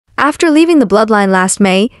After leaving the bloodline last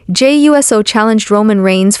May, Jey Uso challenged Roman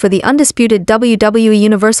Reigns for the undisputed WWE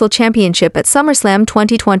Universal Championship at SummerSlam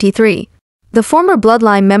 2023. The former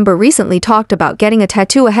bloodline member recently talked about getting a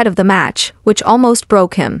tattoo ahead of the match, which almost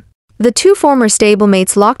broke him. The two former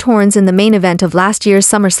stablemates locked horns in the main event of last year's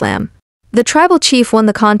SummerSlam. The tribal chief won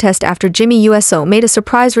the contest after Jey Uso made a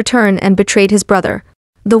surprise return and betrayed his brother.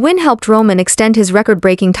 The win helped Roman extend his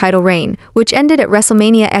record-breaking title reign, which ended at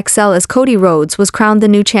WrestleMania XL as Cody Rhodes was crowned the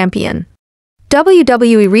new champion.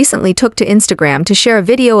 WWE recently took to Instagram to share a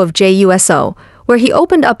video of Jey Uso, where he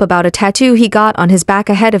opened up about a tattoo he got on his back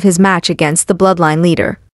ahead of his match against the bloodline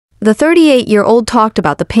leader. The 38-year-old talked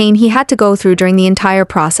about the pain he had to go through during the entire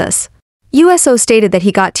process. Uso stated that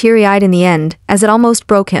he got teary-eyed in the end, as it almost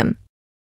broke him.